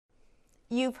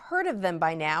You've heard of them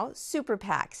by now, super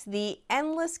PACs, the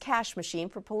endless cash machine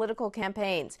for political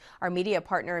campaigns. Our media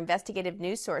partner, Investigative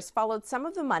Newsource, followed some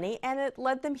of the money and it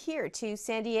led them here to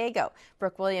San Diego.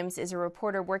 Brooke Williams is a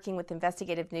reporter working with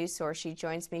Investigative Newsource. She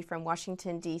joins me from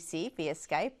Washington, D.C. via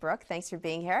Skype. Brooke, thanks for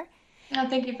being here. No,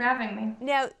 thank you for having me.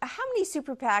 Now, how many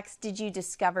super PACs did you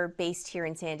discover based here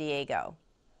in San Diego?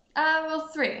 Well,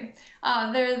 three.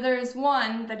 There's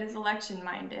one that is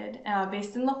election-minded,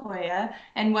 based in La Jolla,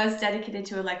 and was dedicated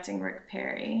to electing Rick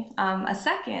Perry. A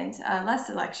second, less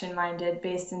election-minded,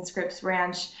 based in Scripps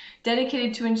Ranch,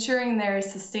 dedicated to ensuring there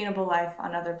is sustainable life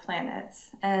on other planets.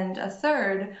 And a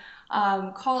third,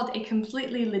 called a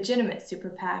completely legitimate super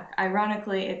PAC.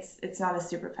 Ironically, it's not a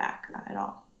super PAC at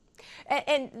all.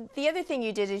 And the other thing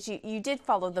you did is you did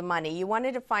follow the money. You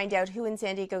wanted to find out who in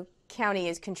San Diego County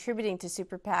is contributing to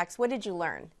super PACs. What did you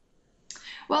learn?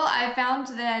 Well, I found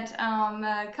that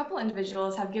a couple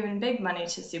individuals have given big money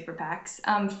to super PACs.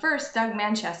 First, Doug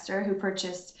Manchester, who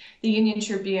purchased the Union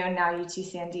Tribune, now UT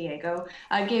San Diego,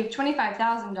 gave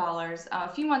 $25,000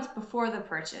 a few months before the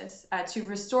purchase to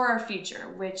Restore Our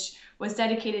Future, which was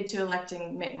dedicated to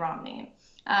electing Mitt Romney.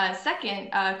 Second,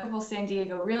 a couple San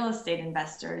Diego real estate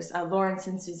investors, Lawrence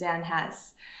and Suzanne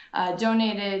Hess,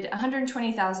 donated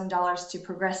 $120,000 to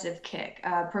Progressive Kick,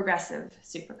 progressive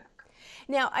super PAC.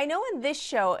 Now, I know in this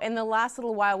show, in the last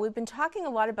little while, we've been talking a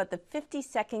lot about the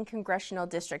 52nd Congressional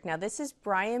District. Now, this is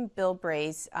Brian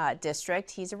Bilbray's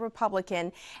district. He's a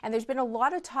Republican, and there's been a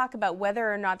lot of talk about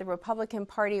whether or not the Republican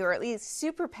Party, or at least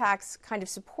super PACs kind of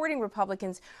supporting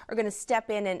Republicans, are going to step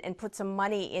in and put some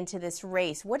money into this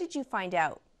race. What did you find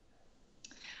out?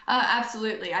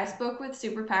 Absolutely. I spoke with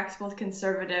super PACs, both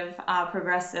conservative,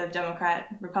 progressive, Democrat,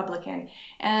 Republican,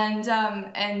 and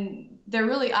they're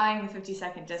really eyeing the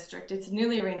 52nd district. It's a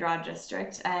newly redrawn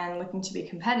district and looking to be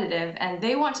competitive, and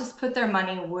they want to put their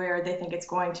money where they think it's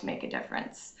going to make a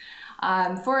difference.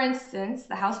 For instance,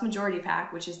 the House Majority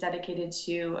PAC, which is dedicated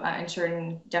to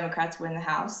ensuring Democrats win the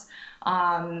House,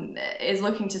 is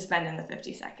looking to spend in the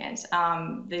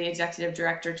 52nd. The executive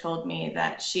director told me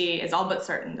that she is all but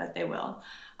certain that they will.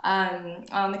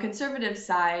 On the conservative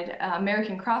side,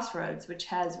 American Crossroads, which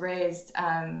has raised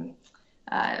 $18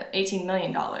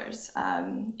 million,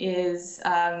 is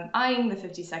eyeing the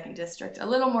 52nd district, a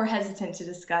little more hesitant to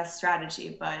discuss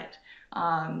strategy, but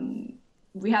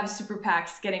we have super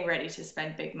PACs getting ready to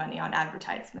spend big money on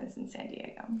advertisements in San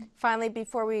Diego. Finally,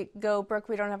 before we go, Brooke,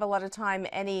 we don't have a lot of time.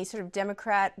 Any sort of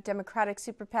Democratic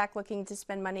super PAC looking to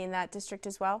spend money in that district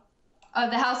as well?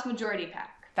 The House Majority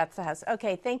PAC. That's the House.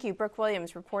 Okay, thank you. Brooke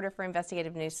Williams, reporter for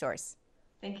Investigative Newsource.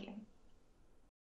 Thank you.